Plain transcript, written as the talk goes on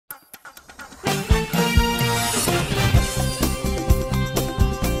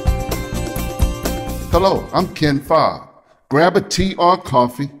Hello, I'm Ken Fogg. Grab a tea or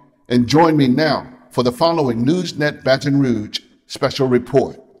coffee and join me now for the following NewsNet Baton Rouge special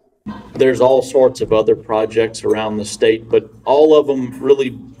report. There's all sorts of other projects around the state, but all of them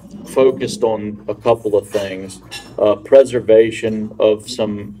really focused on a couple of things. Preservation of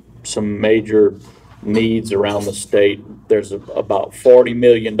some major needs around the state. There's about $40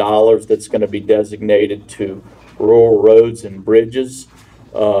 million that's going to be designated to rural roads and bridges.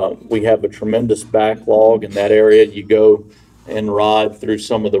 We have a tremendous backlog in that area. You go and ride through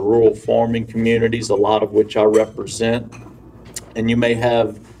some of the rural farming communities, a lot of which I represent, and you may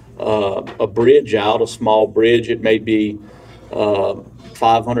have a bridge out, a small bridge. It may be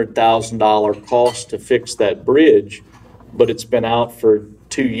 $500,000 cost to fix that bridge, but it's been out for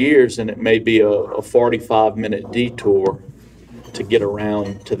 2 years, and it may be a 45-minute detour to get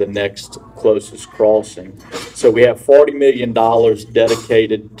around to the next closest crossing. So we have $40 million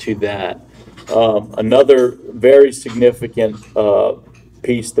dedicated to that. Another very significant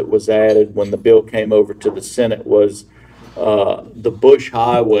piece that was added when the bill came over to the Senate was the Bush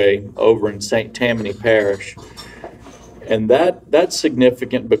Highway over in St. Tammany Parish. And that's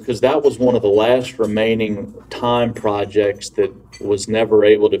significant because that was one of the last remaining time projects that was never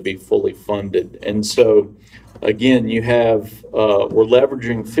able to be fully funded. And so again, you have, we're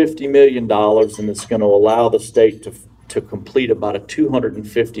leveraging $50 million, and it's going to allow the state to complete about a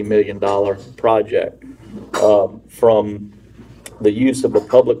 $250 million project from the use of a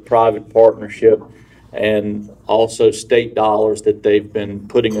public-private partnership and also state dollars that they've been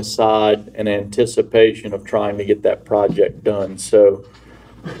putting aside in anticipation of trying to get that project done. So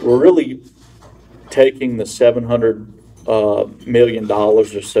we're really taking the $700 million or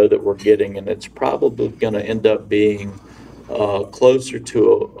so that we're getting, and it's probably going to end up being closer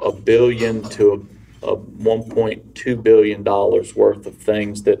to a billion to a $1.2 billion worth of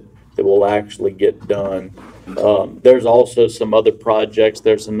things that will actually get done. There's also some other projects.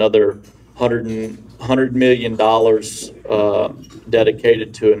 There's another $100 million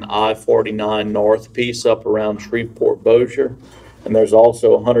dedicated to an I-49 North piece up around Shreveport-Bossier, and there's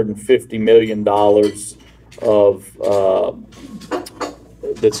also $150 million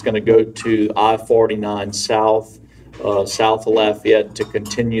that's going to go to I-49 South, south of Lafayette, to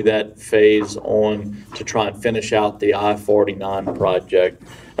continue that phase on to try and finish out the I-49 project.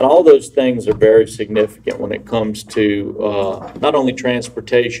 And all those things are very significant when it comes to not only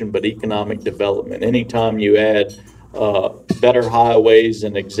transportation but economic development. Anytime you add better highways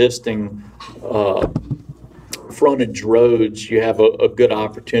and existing frontage roads, you have a good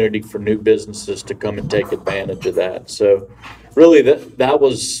opportunity for new businesses to come and take advantage of that. So really that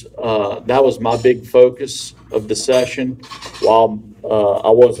was my big focus of the session. While I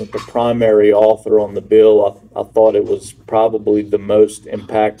wasn't the primary author on the bill, I thought it was probably the most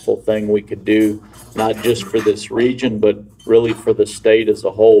impactful thing we could do, not just for this region, but really for the state as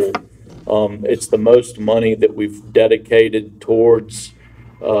a whole. It's the most money that we've dedicated towards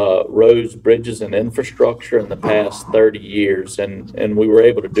roads, bridges, and infrastructure in the past 30 years, and we were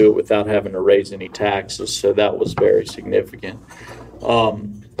able to do it without having to raise any taxes, so that was very significant.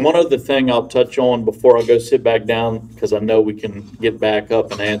 One other thing I'll touch on before I go sit back down, because I know we can get back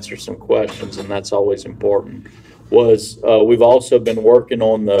up and answer some questions, and that's always important, was we've also been working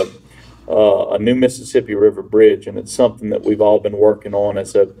on a new Mississippi River Bridge, and it's something that we've all been working on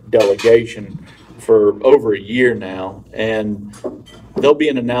as a delegation for over a year now. And there'll be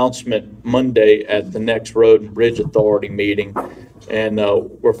an announcement Monday at the next Road and Bridge Authority meeting, and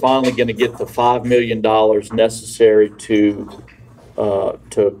we're finally going to get the $5 million necessary to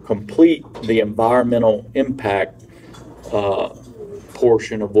complete the environmental impact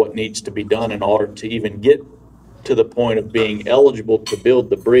portion of what needs to be done in order to even get to the point of being eligible to build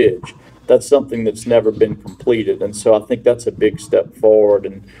the bridge. That's something that's never been completed, and so I think that's a big step forward.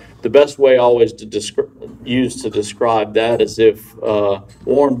 And the best way always to describe that is if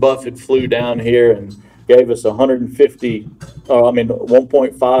Warren Buffett flew down here and gave us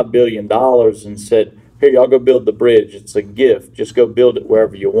 $1.5 billion and said, "Here, y'all go build the bridge. It's a gift. Just go build it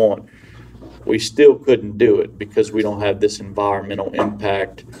wherever you want." We still couldn't do it because we don't have this environmental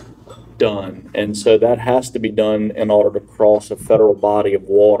impact done. And so that has to be done in order to cross a federal body of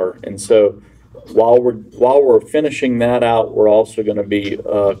water. And so while we're finishing that out, we're also going to be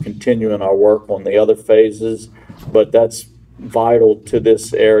continuing our work on the other phases, but that's vital to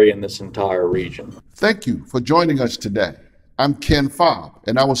this area and this entire region. Thank you for joining us today. I'm Ken Fogg,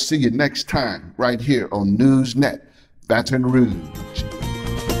 and I will see you next time right here on NewsNet Baton Rouge.